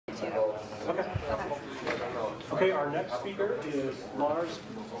Okay, our next speaker is Lars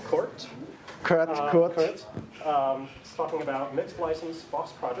Kurth. Kurth. He's talking about mixed license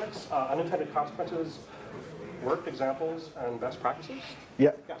FOSS projects, unintended consequences, worked examples, and best practices.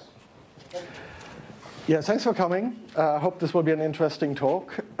 Yeah. Yes. Yeah, thanks for coming. I hope this will be an interesting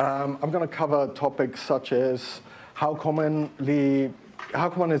talk. I'm going to cover topics such as how common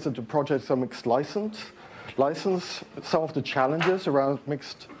is it to projects are mixed license, some of the challenges around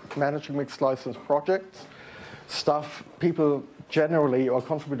managing mixed license projects, stuff people generally or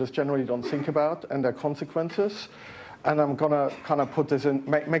contributors generally don't think about and their consequences. And I'm going to kind of put this in,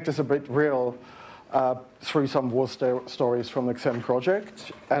 make this a bit real through some war stories from the Xen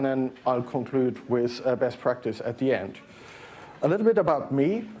Project. And then I'll conclude with best practice at the end. A little bit about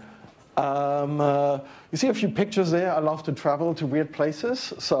me. You see a few pictures there. I love to travel to weird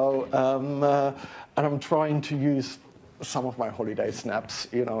places. So, and I'm trying to use some of my holiday snaps,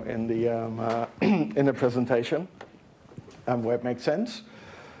 you know, in the presentation, where it makes sense.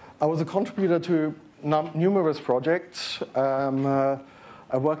 I was a contributor to numerous projects. I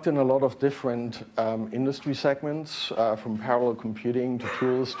worked in a lot of different industry segments, from parallel computing to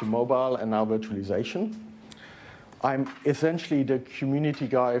tools to mobile and now virtualization. I'm essentially the community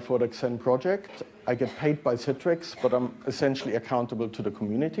guy for the Xen project. I get paid by Citrix, but I'm essentially accountable to the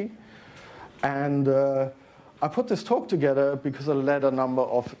community. And I put this talk together because I led a number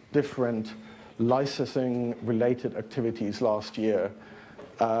of different licensing-related activities last year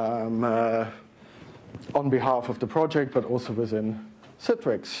on behalf of the project, but also within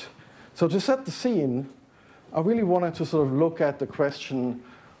Citrix. So to set the scene, I really wanted to sort of look at the question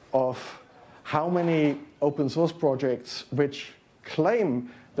of how many open source projects which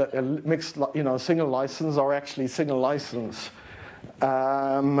claim that a mixed, single license are actually single license.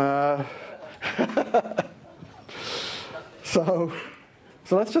 So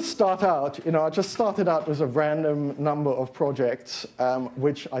let's just start out. I just started out with a random number of projects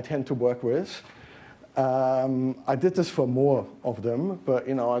which I tend to work with. I did this for more of them, but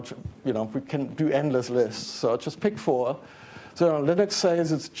we can do endless lists. So I'll just pick 4. So Linux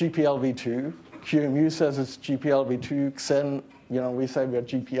says it's GPL-v2. QEMU says it's GPL-v2. Xen, we say we're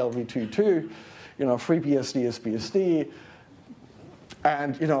GPL-v2 too. FreeBSD is BSD.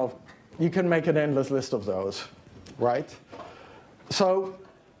 And you can make an endless list of those, right? So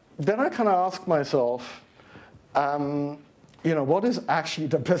then I kind of ask myself, what is actually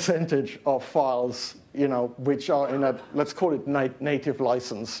the percentage of files, which are in a, let's call it native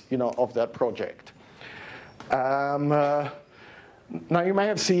license, of that project? Now you may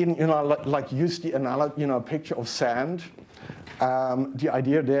have seen, used the analogy, a picture of sand. The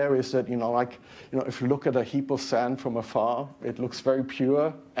idea there is that, if you look at a heap of sand from afar, it looks very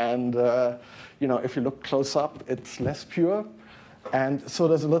pure, and if you look close up, it's less pure. And so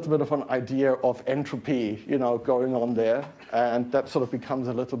there's a little bit of an idea of entropy, going on there, and that sort of becomes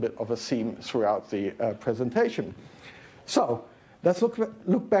a little bit of a theme throughout the presentation. So let's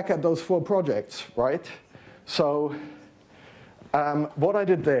look back at those 4 projects, right? So what I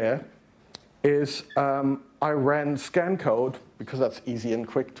did there is I ran scan code because that's easy and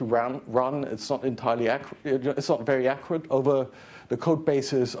quick to run. It's not entirely accurate. It's not very accurate over the code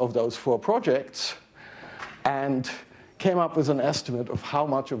bases of those 4 projects, and came up with an estimate of how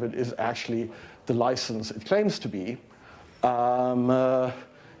much of it is actually the license it claims to be. I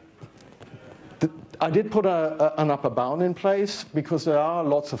did put an upper bound in place because there are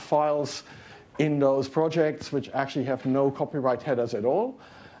lots of files in those projects which actually have no copyright headers at all.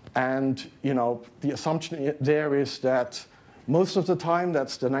 And the assumption there is that most of the time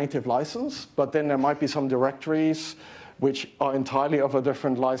that's the native license, but then there might be some directories which are entirely of a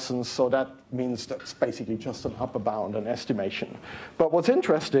different license, so that means that's basically just an upper bound, an estimation. But what's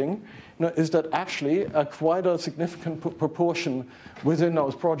interesting is that actually quite a significant proportion within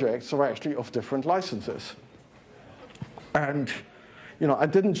those projects are actually of different licenses. And I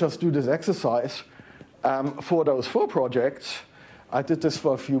didn't just do this exercise for those 4 projects. I did this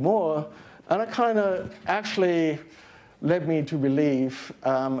for a few more, and it kind of actually led me to believe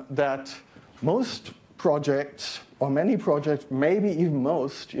that most projects, or many projects, maybe even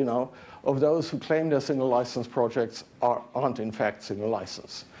most, of those who claim they're single license projects aren't in fact single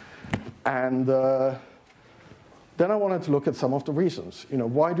license. And then I wanted to look at some of the reasons.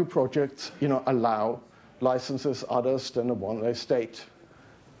 Why do projects, allow licenses others than the one they state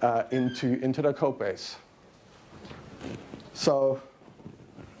into their code base? So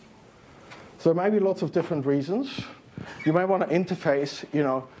there may be lots of different reasons. You may want to interface,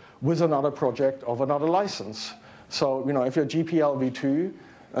 with another project of another license. So, if you're GPL-v2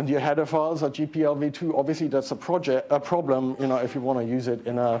 and your header files are GPL-v2, obviously that's a problem, if you want to use it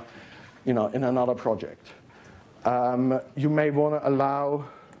in in another project. You may want to allow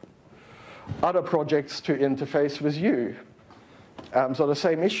other projects to interface with you. So the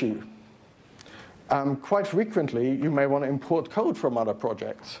same issue. Quite frequently, you may want to import code from other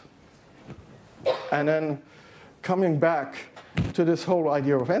projects. And then coming back to this whole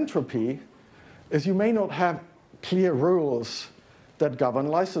idea of entropy, is you may not have clear rules that govern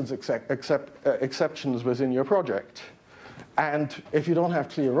license exceptions within your project. And if you don't have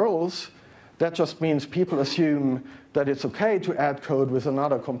clear rules, that just means people assume that it's okay to add code with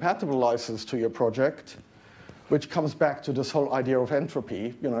another compatible license to your project, which comes back to this whole idea of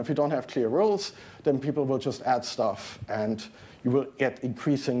entropy. You know, if you don't have clear rules, then people will just add stuff, and you will get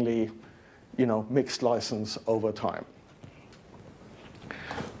increasingly, you know, mixed license over time.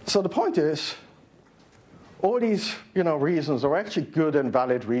 So the point is, all these, you know, reasons are actually good and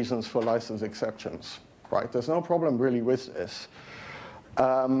valid reasons for license exceptions, right? There's no problem really with this.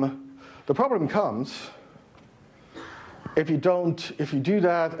 The problem comes if you do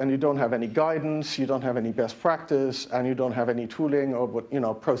that and you don't have any guidance, you don't have any best practice, and you don't have any tooling or, you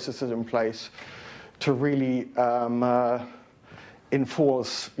know, processes in place to really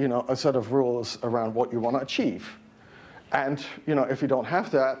enforce, you know, a set of rules around what you want to achieve. And, you know, if you don't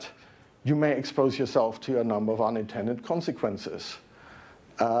have that, you may expose yourself to a number of unintended consequences.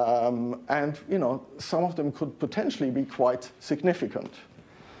 And, you know, some of them could potentially be quite significant.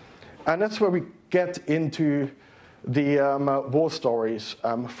 And that's where we get into the war stories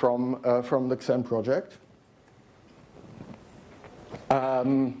from the Xen Project.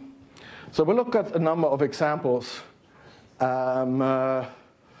 So we'll look at a number of examples where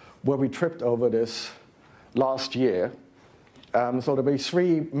we tripped over this last year. So there'll be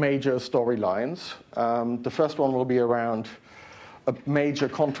three major storylines. The first one will be around a major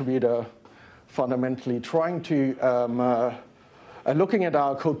contributor fundamentally trying to, looking at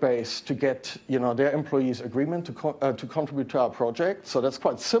our code base to get, you know, their employees' agreement to contribute to our project. So that's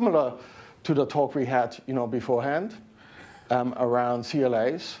quite similar to the talk we had, you know, beforehand around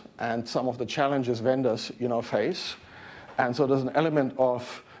CLAs and some of the challenges vendors, you know, face. And so there's an element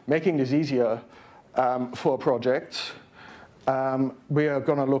of making this easier for projects. We are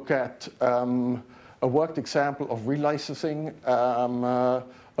going to look at a worked example of relicensing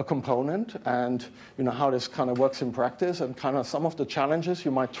a component and, you know, how this kind of works in practice and kind of some of the challenges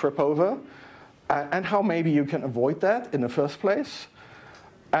you might trip over and how maybe you can avoid that in the first place.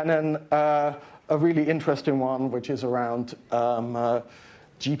 And then a really interesting one, which is around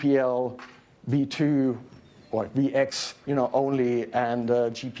GPL v2 or VX, you know, only, and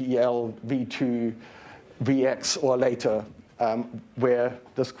GPL v2 VX or later, where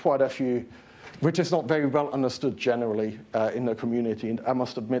there's quite a few, which is not very well understood generally in the community. And I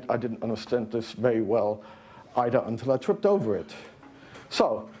must admit, I didn't understand this very well either until I tripped over it.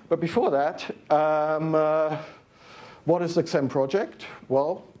 So, but before that, what is the Xen Project?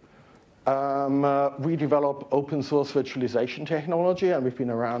 Well, we develop open source virtualization technology, and we've been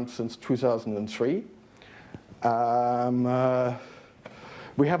around since 2003.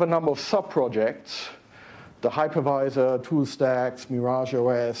 We have a number of sub-projects: the hypervisor, tool stacks, Mirage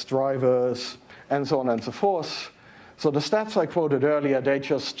OS, drivers, and so on and so forth. So the stats I quoted earlier, they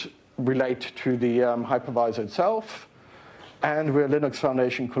just relate to the hypervisor itself. And we're a Linux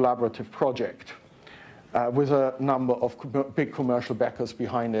Foundation collaborative project with a number of big commercial backers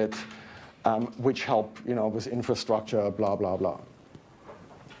behind it, which help, you know, with infrastructure, blah, blah, blah.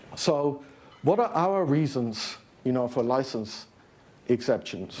 So what are our reasons, you know, for license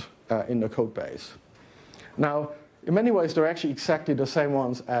exceptions in the code base? Now, in many ways, they're actually exactly the same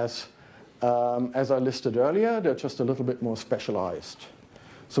ones as I listed earlier. They're just a little bit more specialized.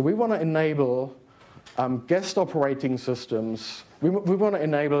 So we want to enable guest operating systems. We want to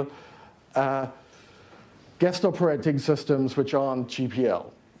enable guest operating systems which aren't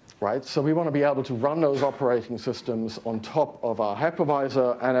GPL, right? So we want to be able to run those operating systems on top of our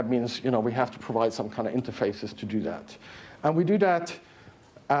hypervisor, and that means, you know, we have to provide some kind of interfaces to do that. And we do that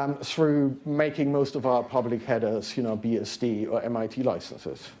through making most of our public headers, you know, BSD or MIT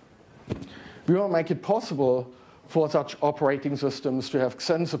licenses. We want to make it possible for such operating systems to have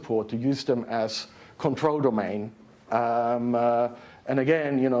Xen support, to use them as control domain. And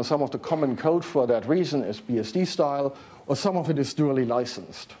again, you know, some of the common code for that reason is BSD style, or some of it is dually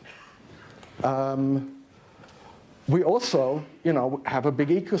licensed. We also, you know, have a big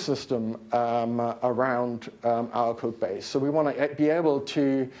ecosystem around our code base. So we want to be able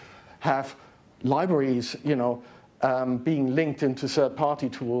to have libraries, you know, being linked into third-party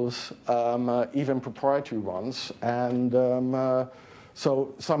tools, even proprietary ones. And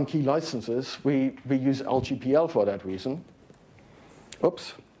so some key licenses, we use LGPL for that reason.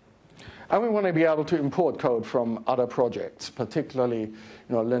 Oops. And we want to be able to import code from other projects, particularly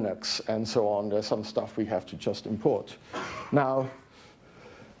Linux and so on. There's some stuff we have to just import. Now,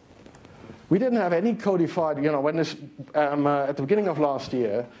 we didn't have any codified, when this, at the beginning of last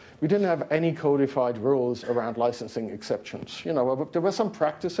year, we didn't have any codified rules around licensing exceptions. There were some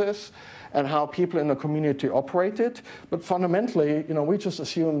practices and how people in the community operated, but fundamentally, we just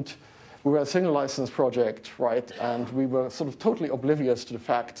assumed we were a single license project, right? And we were sort of totally oblivious to the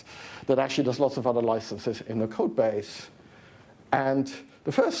fact that actually there's lots of other licenses in the code base. And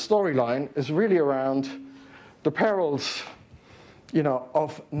the first storyline is really around the perils,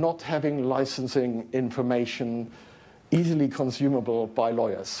 of not having licensing information easily consumable by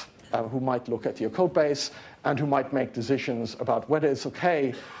lawyers who might look at your code base and who might make decisions about whether it's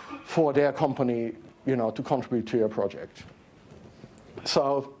okay for their company, to contribute to your project.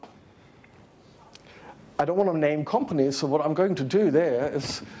 So I don't want to name companies, so what I'm going to do there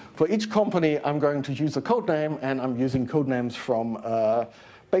is for each company, I'm going to use a code name, and I'm using code names from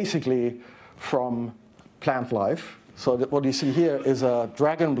basically from plant life. So that what you see here is a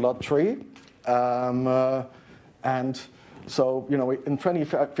dragon blood tree. And so, in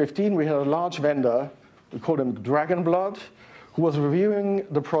 2015, we had a large vendor, we called him Dragon Blood, who was reviewing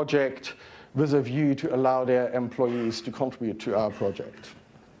the project with a view to allow their employees to contribute to our project.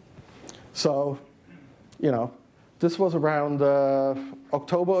 So, this was around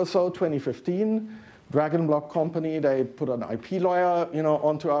October or so, 2015. Dragon Blood company, they put an IP lawyer,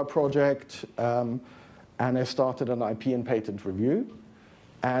 onto our project, and they started an IP and patent review.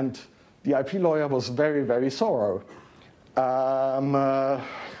 And the IP lawyer was very, very thorough.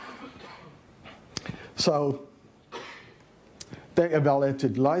 So they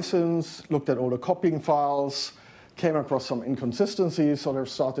evaluated license, looked at all the copying files, came across some inconsistencies, so they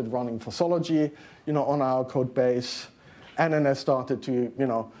started running FOSSology, on our code base. And then they started to,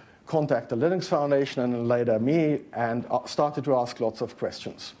 contact the Linux Foundation and then later me, and started to ask lots of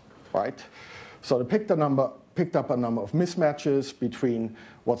questions, right? So they picked up a number of mismatches between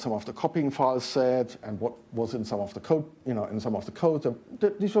what some of the copying files said and what was in some of the code, in some of the code.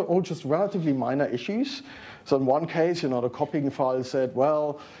 These were all just relatively minor issues. So in one case, the copying file said,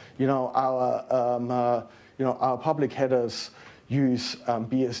 well, our public headers use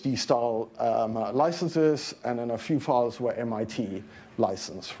BSD-style licenses, and then a few files were MIT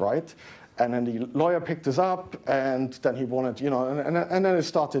licensed, right? And then the lawyer picked this up, and then he wanted, and then it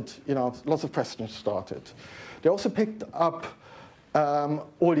started, lots of questions started. They also picked up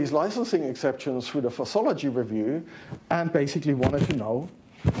all these licensing exceptions through the FOSSology review, and basically wanted to know,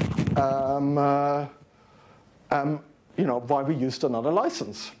 why we used another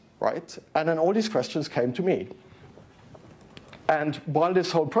license, right? And then all these questions came to me. And while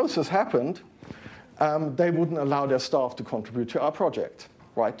this whole process happened, they wouldn't allow their staff to contribute to our project.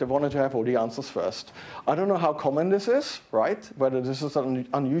 Right? They wanted to have all the answers first. I don't know how common this is, right? Whether this is an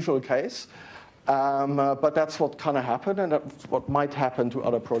unusual case, but that's what kind of happened, and that's what might happen to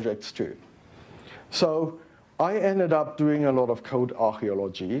other projects too. So I ended up doing a lot of code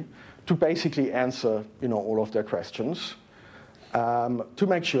archaeology to basically answer, all of their questions, to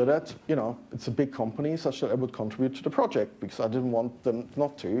make sure that, it's a big company such that I would contribute to the project, because I didn't want them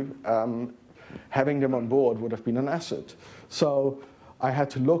not to. Having them on board would have been an asset. So I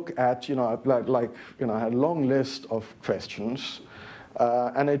had to look at, I had a long list of questions,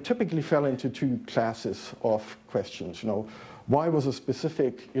 and they typically fell into two classes of questions. Why was a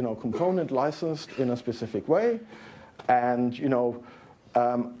specific, component licensed in a specific way, and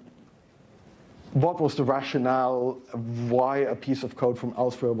what was the rationale, why a piece of code from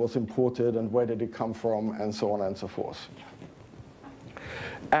elsewhere was imported, and where did it come from, and so on and so forth.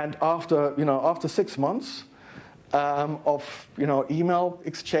 And after 6 months, of email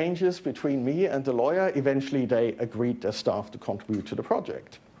exchanges between me and the lawyer, eventually they agreed their staff to contribute to the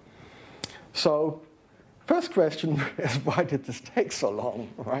project. So first question is, why did this take so long,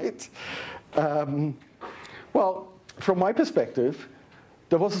 right? Well, from my perspective,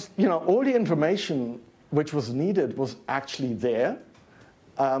 there was, all the information which was needed was actually there.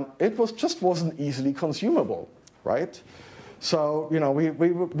 It just wasn't easily consumable, right? So,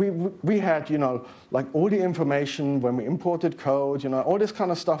 we had, like all the information when we imported code, all this kind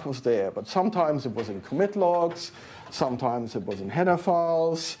of stuff was there. But sometimes it was in commit logs, sometimes it was in header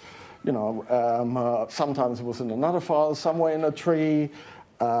files, sometimes it was in another file somewhere in a tree,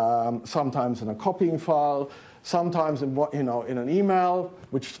 sometimes in a copying file, sometimes in in an email,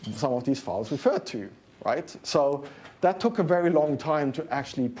 which some of these files referred to, right? So that took a very long time to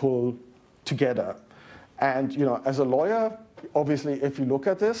actually pull together. And as a lawyer, obviously, if you look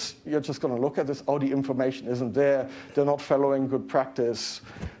at this, you're just going to look at this. Oh, the information isn't there. They're not following good practice.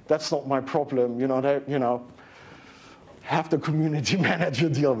 That's not my problem. Have the community manager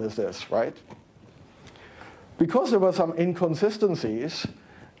deal with this, right? Because there were some inconsistencies,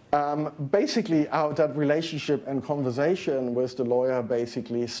 basically that relationship and conversation with the lawyer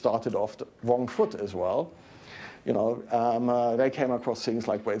basically started off the wrong foot as well. They came across things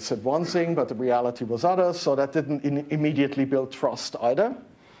like where it said one thing, but the reality was others, so that didn't immediately build trust either.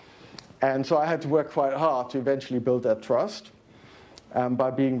 And so I had to work quite hard to eventually build that trust by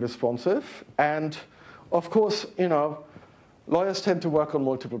being responsive. And of course, lawyers tend to work on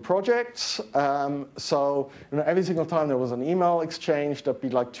multiple projects. So every single time there was an email exchange, there'd be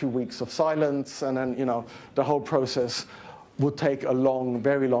like 2 weeks of silence, and then the whole process would take a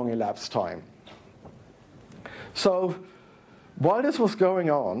very long elapsed time. So while this was going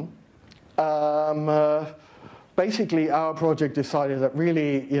on, basically our project decided that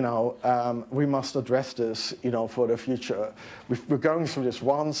really, we must address this, for the future. We're going through this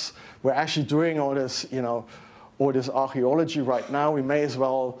once. We're actually doing all this, all this archaeology right now. We may as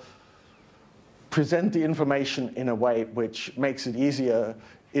well present the information in a way which makes it easier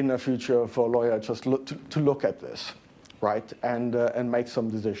in the future for a lawyer just to look at this. Right, and make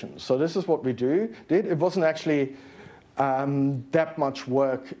some decisions. So this is what we did. It wasn't actually that much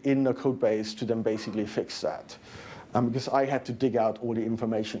work in the code base to then basically fix that, because I had to dig out all the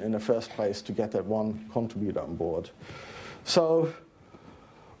information in the first place to get that one contributor on board. So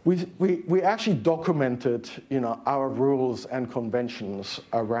we actually documented, our rules and conventions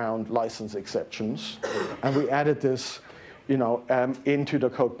around license exceptions, and we added this, into the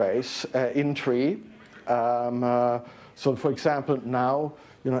code base in tree. So, for example, now,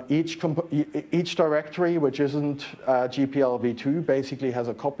 each directory which isn't GPL v2 basically has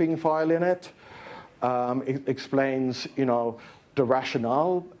a copying file in it. It explains, the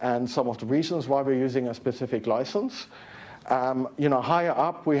rationale and some of the reasons why we're using a specific license. Higher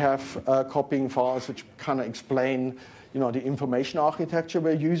up, we have copying files which kind of explain, the information architecture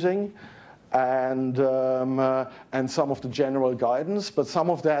we're using, and some of the general guidance. But some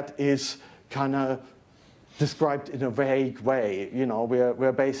of that is kind of described in a vague way.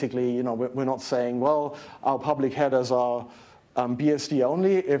 We're basically, we're not saying, well, our public headers are BSD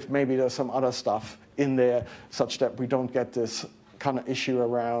only, if maybe there's some other stuff in there such that we don't get this kind of issue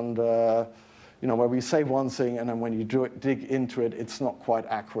around, where we say one thing and then when you dig into it, it's not quite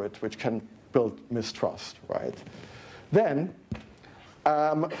accurate, which can build mistrust, right? Then,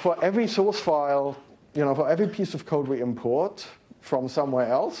 for every source file, for every piece of code we import from somewhere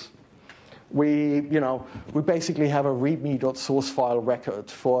else, we basically have a readme.source file record.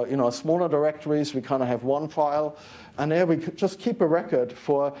 For smaller directories, we kind of have one file, and there we just keep a record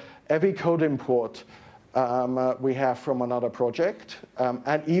for every code import we have from another project,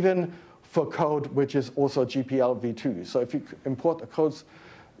 and even for code which is also GPL v2. So if you import a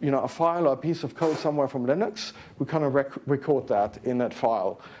file or a piece of code somewhere from Linux, we kind of record that in that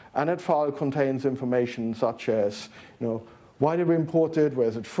file, and that file contains information such as why did we import it? Where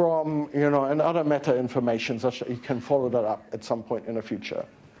is it from? And other meta information such that you can follow that up at some point in the future.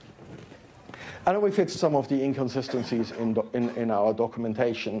 And then we fixed some of the inconsistencies in our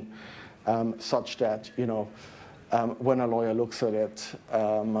documentation, such that when a lawyer looks at it,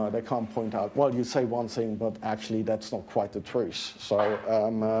 they can't point out, well, you say one thing, but actually that's not quite the truth.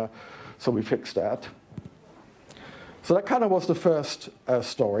 So we fixed that. So that kind of was the first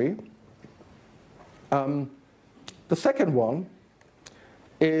story. The second one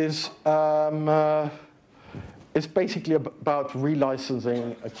is basically about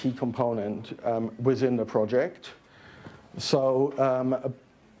relicensing a key component within the project. So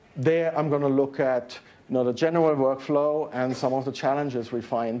there I'm going to look at the general workflow and some of the challenges we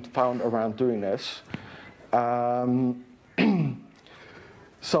found around doing this.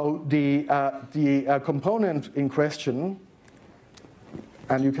 So the component in question,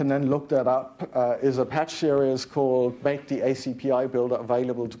 and you can then look that up, is a patch series called Make the ACPI Builder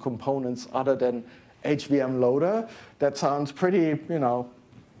Available to Components Other Than HVM Loader. That sounds pretty,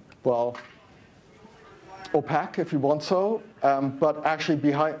 well, opaque if you want so, but actually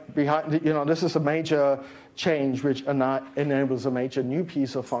behind this is a major change which enables a major new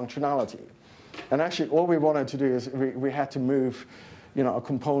piece of functionality. And actually all we wanted to do is we had to move a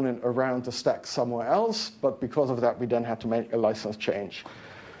component around the stack somewhere else, but because of that we then had to make a license change.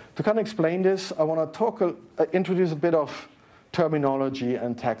 To kind of explain this, I want to introduce a bit of terminology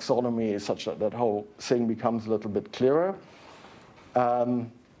and taxonomy such that that whole thing becomes a little bit clearer.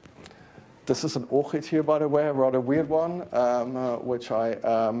 This is an orchid here, by the way, a rather weird one, which I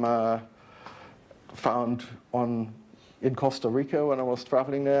found on in Costa Rica when I was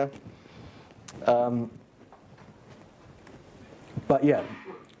traveling there. But yeah,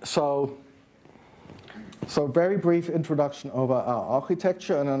 so very brief introduction over our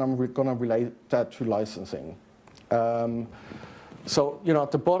architecture, and then I'm going to relate that to licensing. So,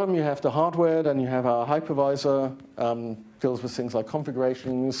 at the bottom you have the hardware, then you have our hypervisor, deals with things like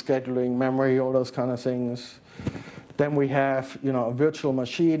configuration, scheduling, memory, all those kind of things. Then we have, a virtual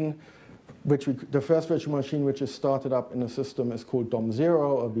machine, the first virtual machine which is started up in the system is called DOM0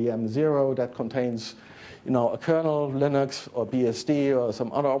 or VM0. That contains, a kernel, Linux or BSD or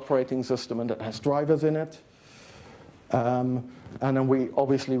some other operating system, and that has drivers in it. And then we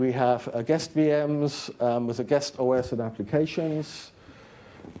have guest VMs with a guest OS and applications.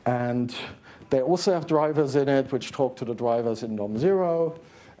 And they also have drivers in it, which talk to the drivers in DOM0,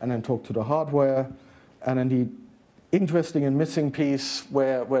 and then talk to the hardware. And then the interesting and missing piece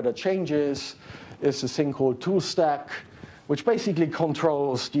where the change is this thing called tool stack, which basically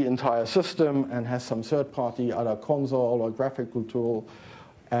controls the entire system and has some third-party, either console or graphical tool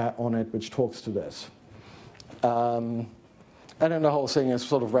on it, which talks to this. And then the whole thing is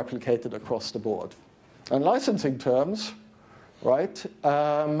sort of replicated across the board. And licensing terms, right?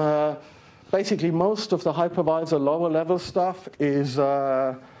 Basically, most of the hypervisor lower level stuff is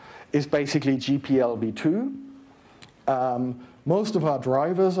basically GPL v2. Most of our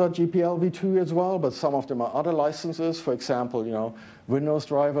drivers are GPL v2 as well, but some of them are other licenses. For example, Windows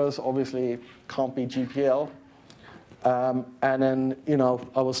drivers obviously can't be GPL. And then,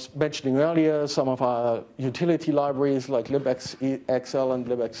 I was mentioning earlier some of our utility libraries like libxl and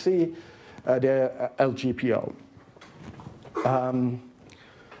libxc, they're LGPL.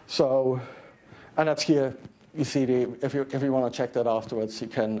 And that's here. You see, if you want to check that afterwards, you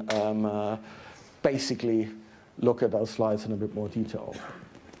can basically look at those slides in a bit more detail.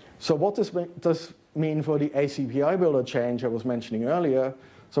 So what does this mean for the ACPI builder change I was mentioning earlier?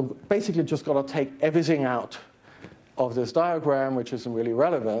 So basically just got to take everything out of this diagram, which isn't really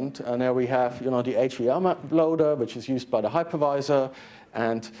relevant. And there we have, the HVM loader, which is used by the hypervisor,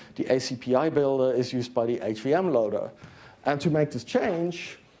 and the ACPI builder is used by the HVM loader. And to make this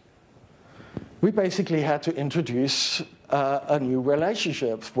change, we basically had to introduce a new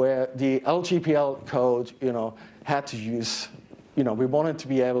relationship where the LGPL code, had to use, we wanted to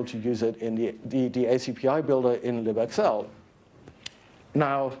be able to use it in the ACPI builder in libxl.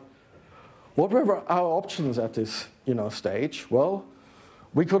 Now, what were our options at this, stage? Well,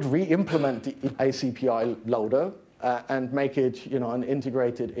 we could re-implement the ACPI loader and make it, and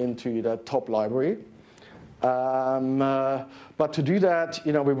integrate it into the top library. But to do that,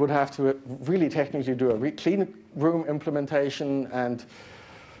 we would have to really technically do a clean room implementation, and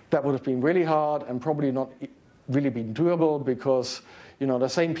that would have been really hard and probably not really been doable because, the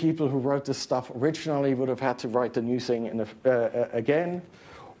same people who wrote this stuff originally would have had to write the new thing again.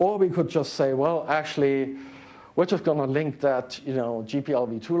 Or we could just say, well, actually, we're just going to link that, GPL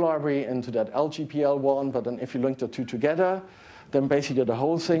v2 library into that LGPL one, but then if you link the two together, then basically the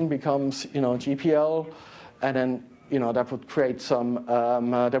whole thing becomes, GPL. And then, that would create some,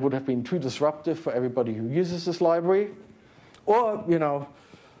 that would have been too disruptive for everybody who uses this library. Or,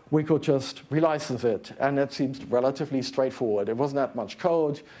 we could just relicense it. And that seems relatively straightforward. It wasn't that much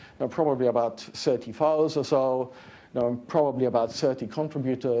code, probably about 30 files or so, probably about 30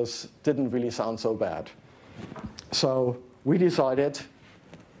 contributors. Didn't really sound so bad. So we decided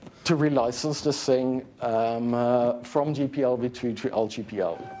to relicense this thing from GPL v2 to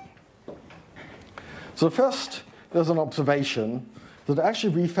LGPL. So first, there's an observation that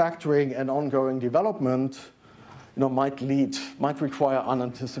actually refactoring and ongoing development, might require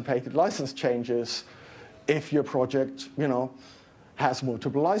unanticipated license changes if your project, has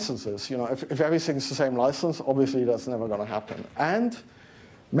multiple licenses. If everything's the same license, obviously that's never going to happen. And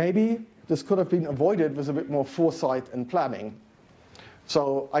maybe this could have been avoided with a bit more foresight and planning.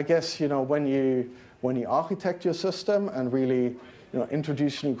 So I guess, when you architect your system and really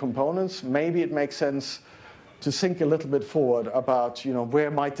introduce new components, maybe it makes sense to think a little bit forward about,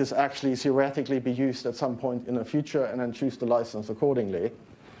 where might this actually theoretically be used at some point in the future, and then choose the license accordingly.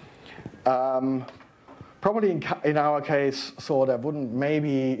 Probably in our case, so that wouldn't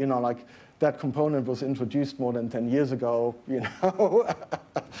maybe, like that component was introduced more than 10 years ago, we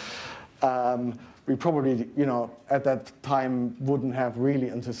probably, at that time wouldn't have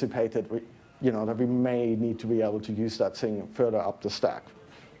really anticipated, that we may need to be able to use that thing further up the stack.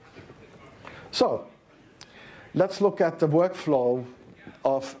 So let's look at the workflow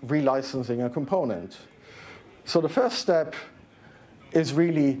of relicensing a component. So the first step is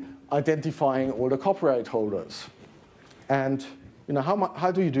really identifying all the copyright holders. And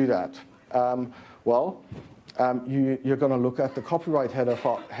how do you do that? you're going to look at the copyright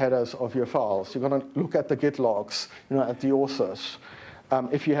headers of your files. You're going to look at the Git logs, at the authors.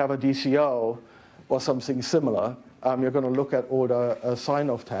 If you have a DCO or something similar, you're going to look at all the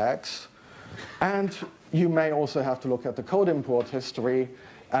sign-off tags. And you may also have to look at the code import history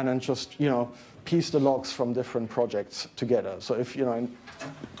and then just, piece the logs from different projects together. So if,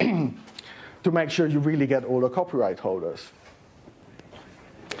 to make sure you really get all the copyright holders.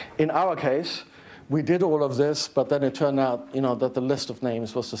 In our case, we did all of this, but then it turned out, that the list of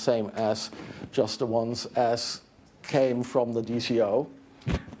names was the same as just the ones as came from the DCO,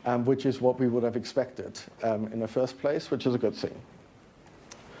 which is what we would have expected in the first place, which is a good thing.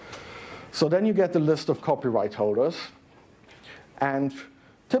 So then you get the list of copyright holders, and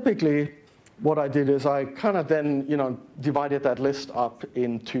typically, what I did is I kind of then, divided that list up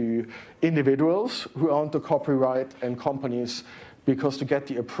into individuals who owned the copyright and companies, because to get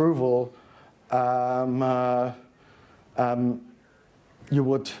the approval, you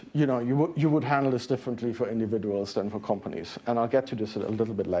would handle this differently for individuals than for companies, and I'll get to this a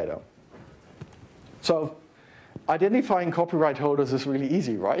little bit later. So, identifying copyright holders is really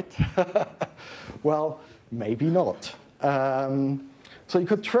easy, right? Well, maybe not. So you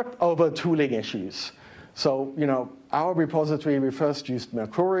could trip over tooling issues. So, our repository, we first used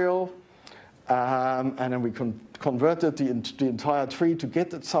Mercurial, and then we converted the entire tree to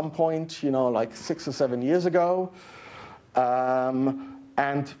Git at some point, like 6 or 7 years ago.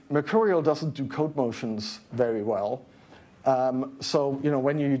 And Mercurial doesn't do code motions very well. So,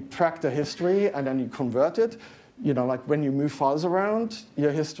 when you track the history and then you convert it, like when you move files around,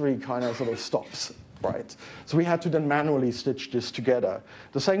 your history kind of sort of stops. Right, so we had to then manually stitch this together.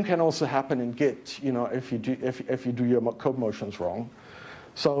 The same can also happen in Git, if you do your code motions wrong.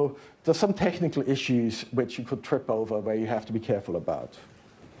 So there's some technical issues which you could trip over where you have to be careful about.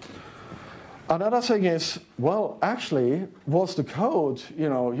 Another thing is, well, actually, was the code you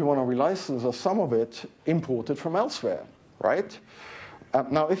want to relicense or some of it imported from elsewhere, right?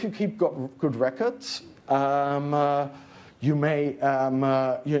 Now, if you keep good records. You may,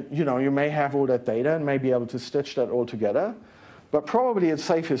 you may have all that data and may be able to stitch that all together, but probably it's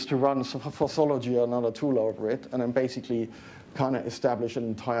safest to run FOSSology or another tool over it, and then basically kind of establish an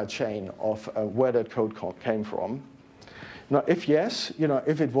entire chain of where that code came from. Now, if yes,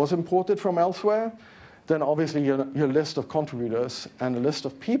 if it was imported from elsewhere, then obviously your list of contributors and the list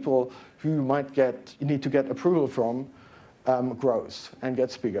of people who you need to get approval from grows and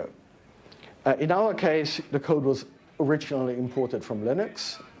gets bigger. In our case, the code was originally imported from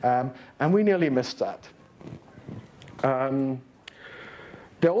Linux, and we nearly missed that.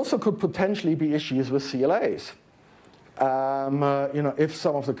 There also could potentially be issues with CLAs. If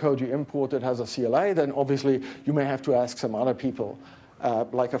some of the code you imported has a CLA, then obviously you may have to ask some other people,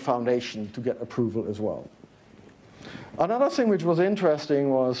 like a foundation, to get approval as well. Another thing which was interesting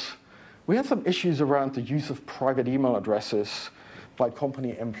was we had some issues around the use of private email addresses by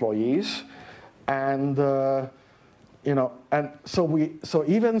company employees, and and so we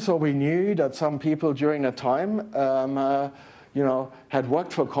knew that some people during that time, had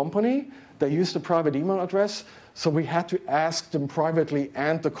worked for a company. They used a private email address, so we had to ask them privately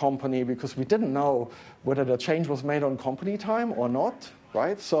and the company, because we didn't know whether the change was made on company time or not,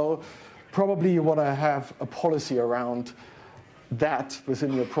 right? So probably you want to have a policy around that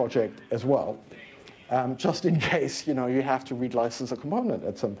within your project as well, just in case you have to relicense a component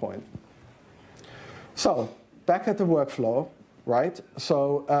at some point. So, back at the workflow, right?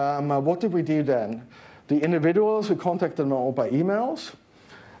 So what did we do then? The individuals, we contacted them all by emails.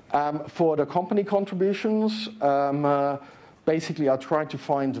 For the company contributions, basically I tried to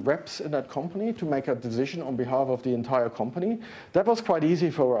find reps in that company to make a decision on behalf of the entire company. That was quite easy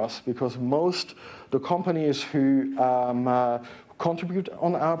for us, because most the companies who contribute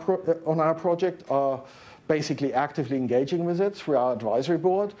on our project are basically actively engaging with it through our advisory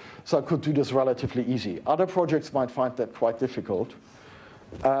board, so I could do this relatively easy. Other projects might find that quite difficult.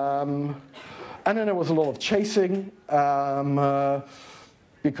 And then there was a lot of chasing,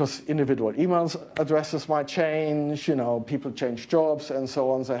 because individual email addresses might change, people change jobs and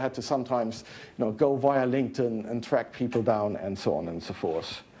so on, so I had to sometimes go via LinkedIn and track people down and so on and so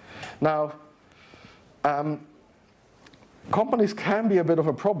forth. Now, companies can be a bit of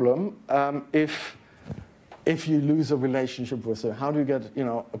a problem if you lose a relationship with them. How do you get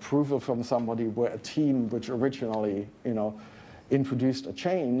approval from somebody where a team which originally introduced a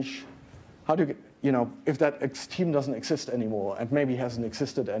change? How do you get, if that team doesn't exist anymore and maybe hasn't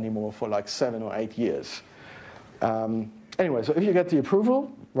existed anymore for like 7 or 8 years? Anyway, so if you get the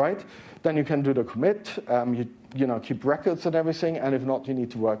approval, right, then you can do the commit. You keep records and everything, and if not, you need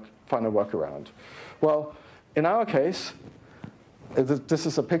to find a workaround. Well, in our case, this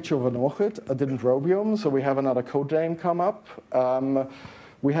is a picture of an orchid, a dendrobium, so we have another code name come up.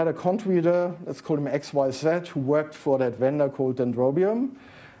 We had a contributor, let's call him XYZ, who worked for that vendor called Dendrobium,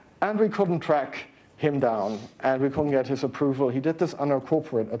 and we couldn't track him down, and we couldn't get his approval. He did this under a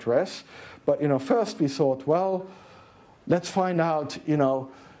corporate address, but first we thought, well, let's find out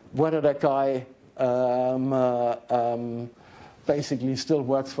whether that guy basically still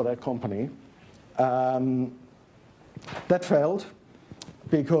works for that company. That failed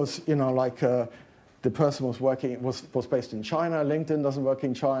because the person was based in China. LinkedIn doesn't work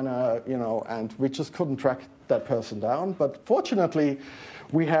in China, and we just couldn't track that person down. But fortunately,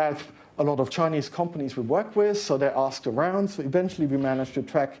 we have a lot of Chinese companies we work with, so they asked around. So eventually, we managed to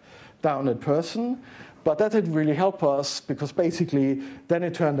track down that person. But that didn't really help us because basically, then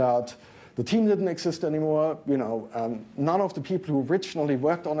it turned out the team didn't exist anymore. None of the people who originally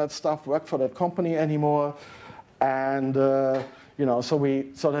worked on that stuff worked for that company anymore, and so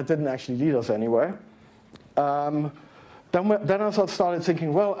that didn't actually lead us anywhere. Then I started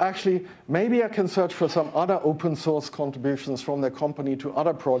thinking, well, actually, maybe I can search for some other open source contributions from the company to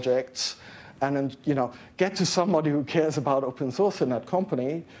other projects, and then get to somebody who cares about open source in that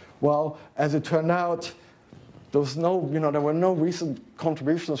company. Well, as it turned out, there were no recent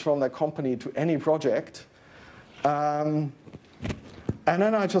contributions from that company to any project. And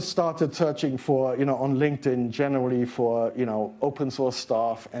then I just started searching for, on LinkedIn generally for, open source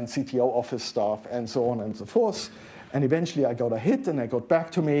stuff and CTO office stuff and so on and so forth. And eventually I got a hit and they got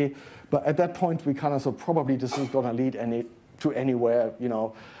back to me. But at that point we kind of thought probably this isn't going to lead to anywhere.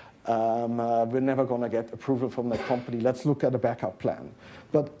 We're never going to get approval from the company. Let's look at a backup plan.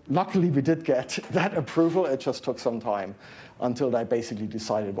 But luckily we did get that approval. It just took some time until they basically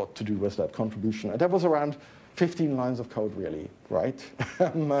decided what to do with that contribution. And that was around 15 lines of code, really, right?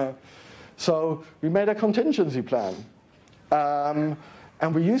 So we made a contingency plan. And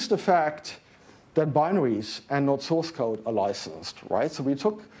we used the fact that binaries and not source code are licensed, right? So we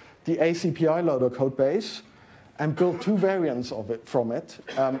took the ACPI loader code base and built two variants of it from it.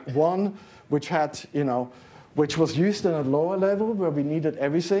 One which had, which was used in a lower level where we needed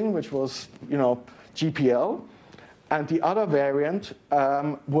everything, which was, GPL. And the other variant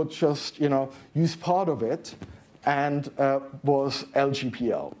would just, use part of it and was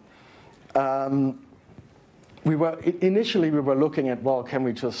LGPL. Initially we were looking at, well, can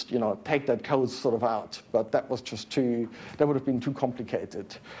we just, take that code sort of out? But that was just that would have been too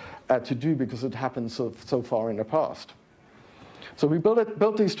complicated to do because it happened so far in the past. So we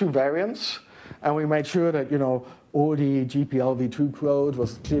built these two variants, and we made sure that, all the GPL v2 code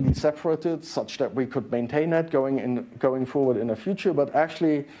was clearly separated such that we could maintain that going forward in the future. But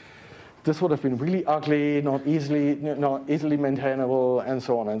actually, this would have been really ugly, not easily maintainable, and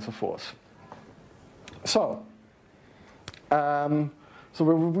so on and so forth. So we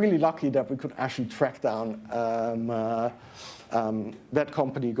were really lucky that we could actually track down that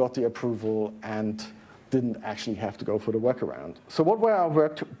company, got the approval, and didn't actually have to go for the workaround. So what were our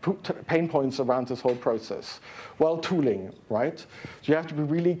pain points around this whole process? Well, tooling, right? So you have to be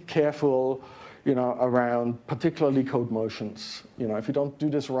really careful, around particularly code motions. If you don't do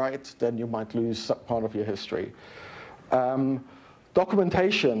this right, then you might lose part of your history.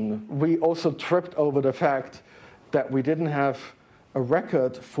 Documentation, we also tripped over the fact that we didn't have a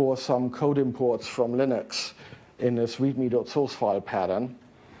record for some code imports from Linux in this readme.source file pattern.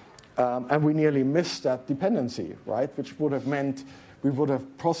 And we nearly missed that dependency, right? Which would have meant we would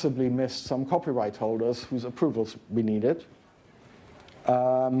have possibly missed some copyright holders whose approvals we needed.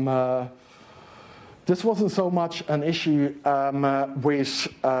 This wasn't so much an issue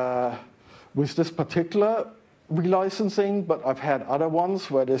with this particular relicensing, but I've had other ones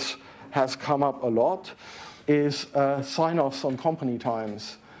where this has come up a lot, is sign-offs on company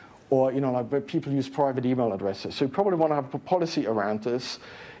times, or like where people use private email addresses. So you probably want to have a policy around this.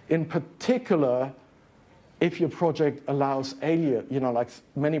 In particular, if your project allows alias, like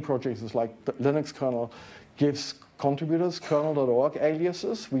many projects, like the Linux kernel gives contributors kernel.org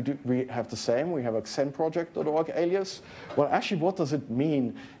aliases. We have the same. We have a Xen Project.org alias. Well, actually, what does it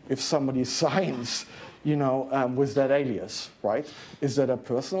mean if somebody signs, with that alias, right? Is that a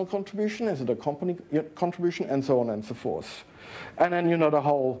personal contribution? Is it a company contribution? And so on and so forth. And then, the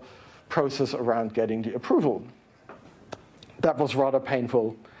whole process around getting the approval. That was rather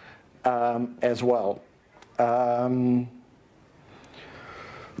painful as well.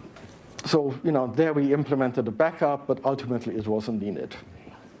 So, there we implemented a backup, but ultimately it wasn't needed.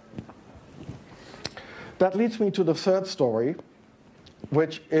 That leads me to the third story,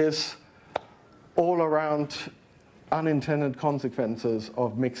 which is all around unintended consequences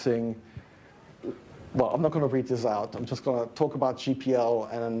of mixing well, I'm not going to read this out. I'm just going to talk about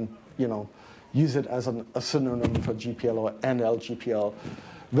GPL and, use it as a synonym for GPL or NL-GPL.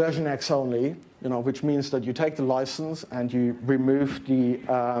 Version X only, which means that you take the license and you remove the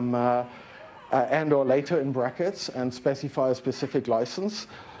and or later in brackets and specify a specific license.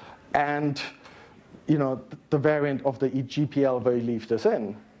 And, the variant of the GPL where you leave this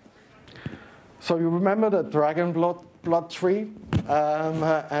in. So you remember the dragon blood tree and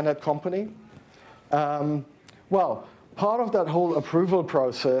that company? Well, part of that whole approval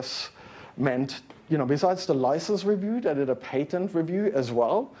process meant, besides the license review, they did a patent review as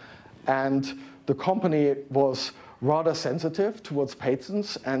well. And the company was rather sensitive towards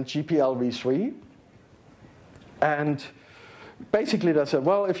patents and GPL v3. And basically they said,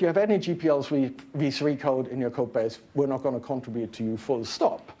 well, if you have any GPL v3 code in your code base, we're not going to contribute to you, full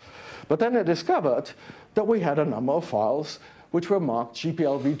stop. But then they discovered that we had a number of files which were marked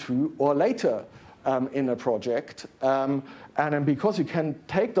GPL v2 or later in a project. And then because you can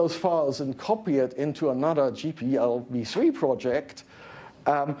take those files and copy it into another GPL v3 project,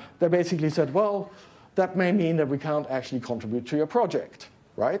 they basically said, well, that may mean that we can't actually contribute to your project,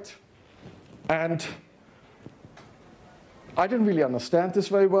 right? And I didn't really understand this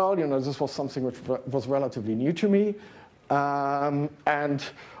very well. This was something which was relatively new to me. And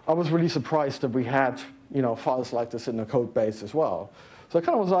I was really surprised that we had, files like this in the code base as well. So I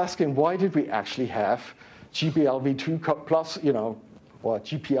kind of was asking, why did we actually have GPL v2 plus, or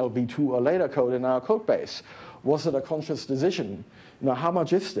GPL v2 or later code in our code base? Was it a conscious decision? How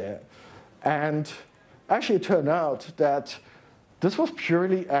much is there? And actually it turned out that this was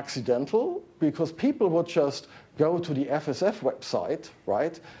purely accidental because people would just go to the FSF website,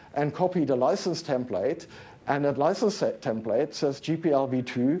 right, and copy the license template, and that license template says GPL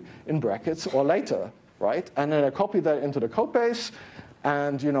v2 in brackets or later, right? And then I copy that into the code base,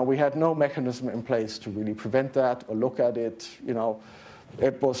 and we had no mechanism in place to really prevent that or look at it.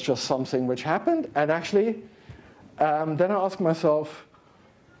 It was just something which happened, and actually, then I asked myself,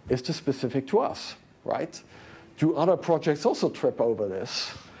 is this specific to us, right? Do other projects also trip over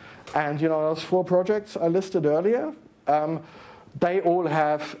this? And those 4 projects I listed earlier, they all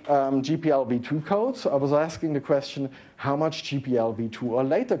have GPL v2 code. So I was asking the question, how much GPL v2 or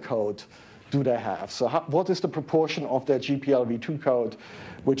later code do they have? So what is the proportion of their GPL v2 code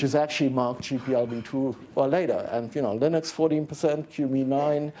which is actually marked GPL v2 or later? And Linux 14%, QEMU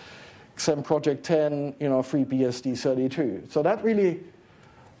 9, Xen Project 10, FreeBSD 32. So that really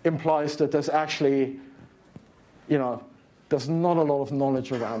implies that there's actually, there's not a lot of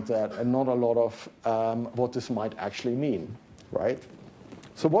knowledge around that and not a lot of what this might actually mean, right?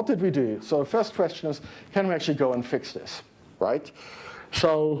 So what did we do? So the first question is, can we actually go and fix this, right?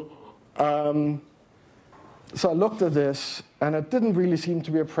 So, so I looked at this, and it didn't really seem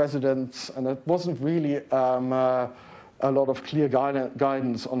to be a precedent, and it wasn't really a lot of clear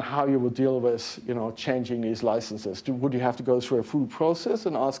guidance on how you would deal with, changing these licenses. Would you have to go through a full process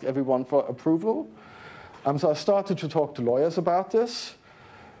and ask everyone for approval? So I started to talk to lawyers about this,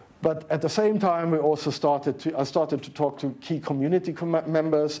 but at the same time, I started to talk to key community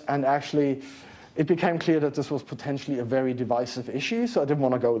members, and actually, it became clear that this was potentially a very divisive issue, so I didn't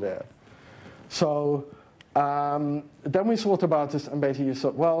want to go there. So then we thought about this and basically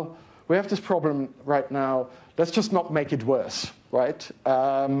said, well, we have this problem right now. Let's just not make it worse, right?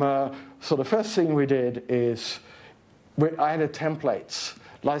 So the first thing we did is I added templates,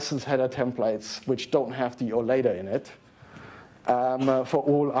 license header templates, which don't have the or later in it, for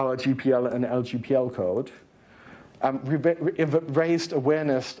all our GPL and LGPL code. We raised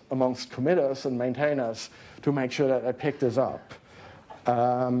awareness amongst committers and maintainers to make sure that they pick this up.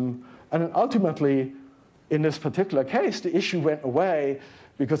 And then ultimately, in this particular case, the issue went away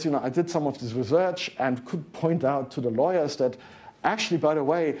because I did some of this research and could point out to the lawyers that actually, by the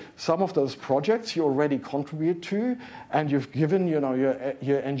way, some of those projects you already contribute to, and you've given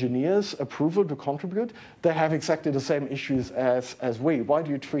your engineers approval to contribute, they have exactly the same issues as we. Why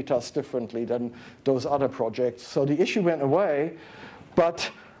do you treat us differently than those other projects? So the issue went away, but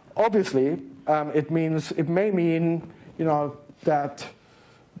obviously it may mean that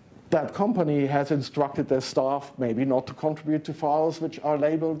company has instructed their staff maybe not to contribute to files which are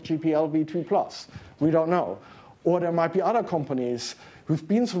labeled GPL v2+. We don't know. Or there might be other companies who've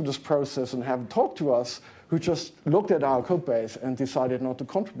been through this process and have talked to us who just looked at our code base and decided not to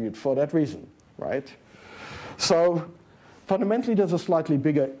contribute for that reason, right? So fundamentally, there's a slightly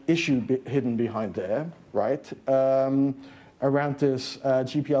bigger issue hidden behind there, right? Around this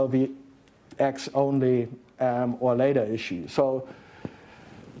GPL vx only or later issue. So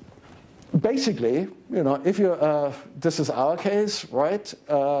basically, if you're, this is our case, right?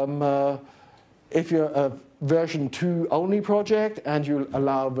 if you're a version 2 only project and you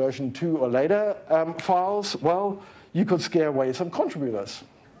allow version 2 or later files, well, you could scare away some contributors.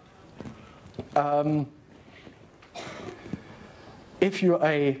 If you're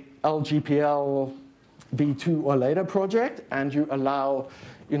a LGPL v2 or later project and you allow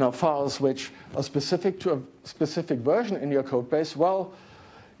files which are specific to a specific version in your code base, well,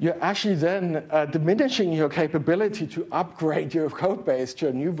 you're actually then diminishing your capability to upgrade your code base to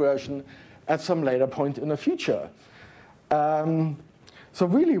a new version at some later point in the future. So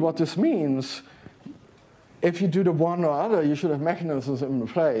really what this means, if you do the one or other, you should have mechanisms in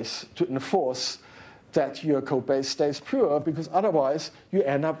place to enforce that your code base stays pure, because otherwise you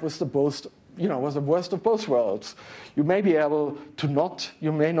end up with the worst of both worlds. You may be able to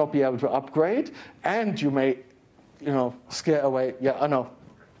you may not be able to upgrade, and you may, scare away. Yeah, I know.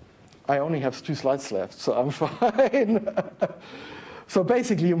 I only have 2 slides left, so I'm fine. So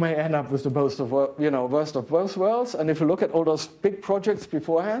basically, you may end up with the worst of both worlds. And if you look at all those big projects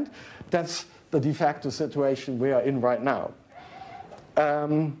beforehand, that's the de facto situation we are in right now.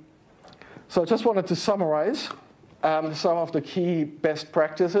 So I just wanted to summarize some of the key best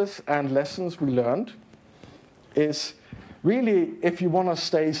practices and lessons we learned. Is really, if you want to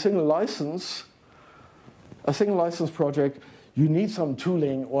stay a single license project, you need some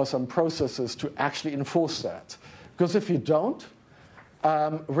tooling or some processes to actually enforce that. Because if you don't,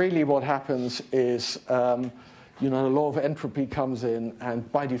 really what happens is the law of entropy comes in, and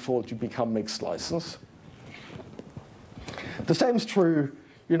by default you become mixed license. The same is true,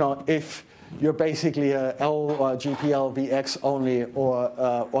 if you're basically a L or GPL VX only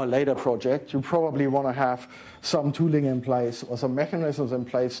or later project. You probably want to have some tooling in place or some mechanisms in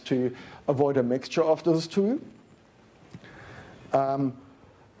place to avoid a mixture of those two.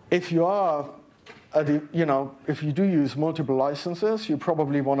 If you are, if you do use multiple licenses, you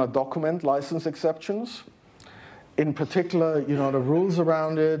probably want to document license exceptions. In particular, the rules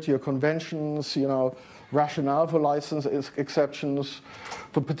around it, your conventions, rationale for license exceptions.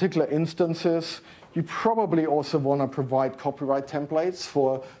 For particular instances, you probably also want to provide copyright templates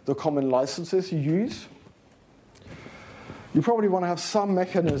for the common licenses you use. You probably want to have some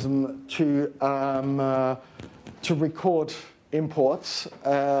mechanism to record imports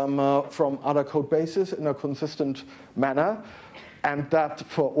from other code bases in a consistent manner, and that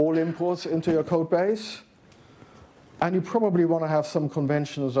for all imports into your code base. And you probably want to have some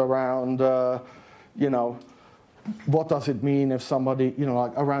conventions around, what does it mean if somebody,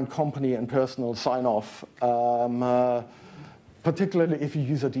 like around company and personal sign-off, particularly if you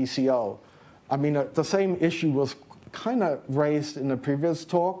use a DCO. I mean, the same issue was kind of raised in the previous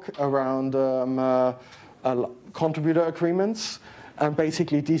talk around contributor agreements. And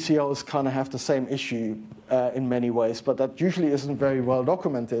basically, DCOs kind of have the same issue in many ways, but that usually isn't very well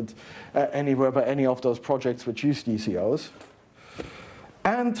documented anywhere by any of those projects which use DCOs.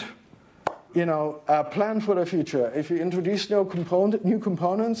 And plan for the future. If you introduce new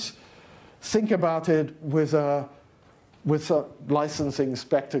components, think about it with licensing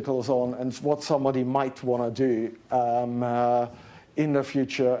spectacles on and what somebody might want to do in the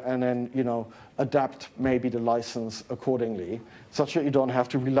future, and then adapt maybe the license accordingly, such that you don't have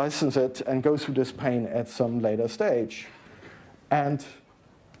to relicense it and go through this pain at some later stage. And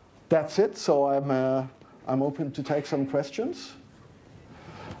that's it. So I'm open to take some questions.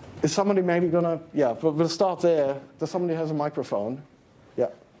 Is somebody maybe gonna? Yeah, we'll start there. Does somebody has a microphone? Yeah.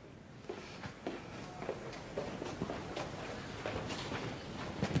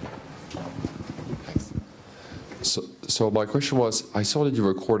 So my question was, I saw that you're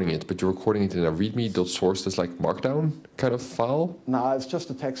recording it, but you're recording it in a readme.source that's like markdown kind of file? No, it's just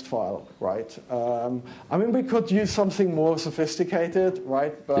a text file, right? I mean, we could use something more sophisticated,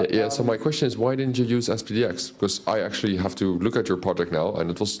 right? But, yeah, so my question is, why didn't you use SPDX? Because I actually have to look at your project now, and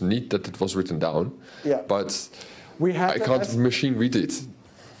it was neat that it was written down, but I can't machine read it.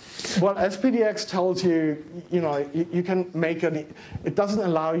 Well, SPDX tells you, you can make it doesn't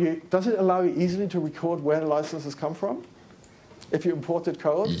allow you, does it allow you easily to record where the licenses come from? If you imported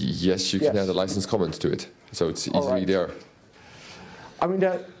code? Yes, you can add a license comment to it. So it's easily there. I mean,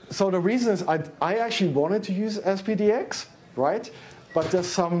 so the reason is I actually wanted to use SPDX, right? But there's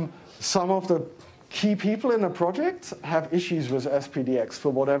some of the key people in the project have issues with SPDX for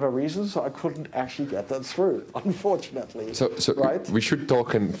whatever reason, so I couldn't actually get that through, unfortunately. So right? We should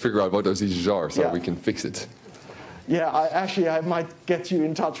talk and figure out what those issues are so we can fix it. Yeah, I might get you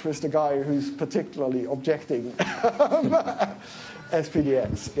in touch with the guy who's particularly objecting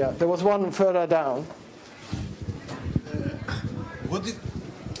SPDX. Yeah, there was one further down.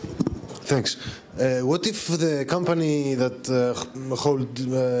 Thanks. What if the company that hold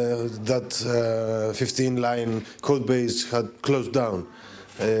that 15-line code base had closed down?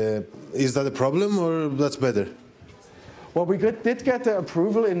 Is that a problem, or that's better? Well, we did get the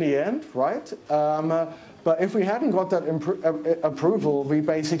approval in the end, right? But if we hadn't got that approval, we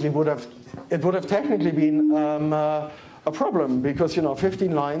basically it would have technically been a problem, because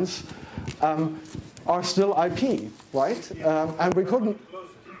 15 lines are still IP, right? And we couldn't.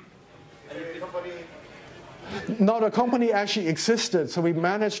 No, the company actually existed, so we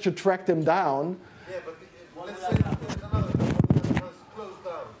managed to track them down. Yeah, but let's say there's another company that has closed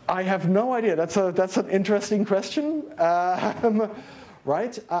down. I have no idea. That's an interesting question,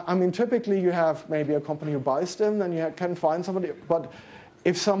 right? I mean, typically you have maybe a company who buys them, then you can find somebody. But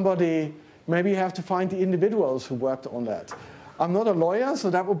if somebody, maybe you have to find the individuals who worked on that. I'm not a lawyer, so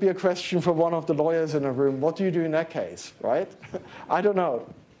that would be a question for one of the lawyers in the room. What do you do in that case, right? I don't know.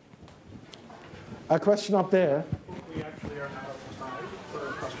 A question up there. We actually are out of time for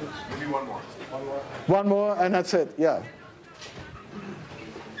questions. Maybe one more. One more. One more, and that's it. Yeah.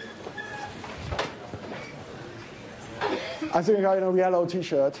 I think I got a yellow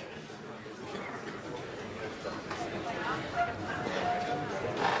T-shirt.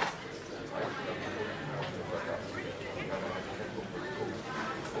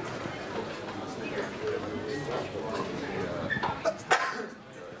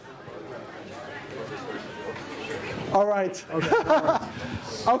 All right.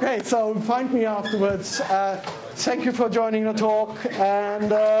 Okay, so find me afterwards. Thank you for joining the talk and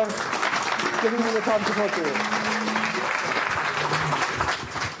giving me the time to talk to you.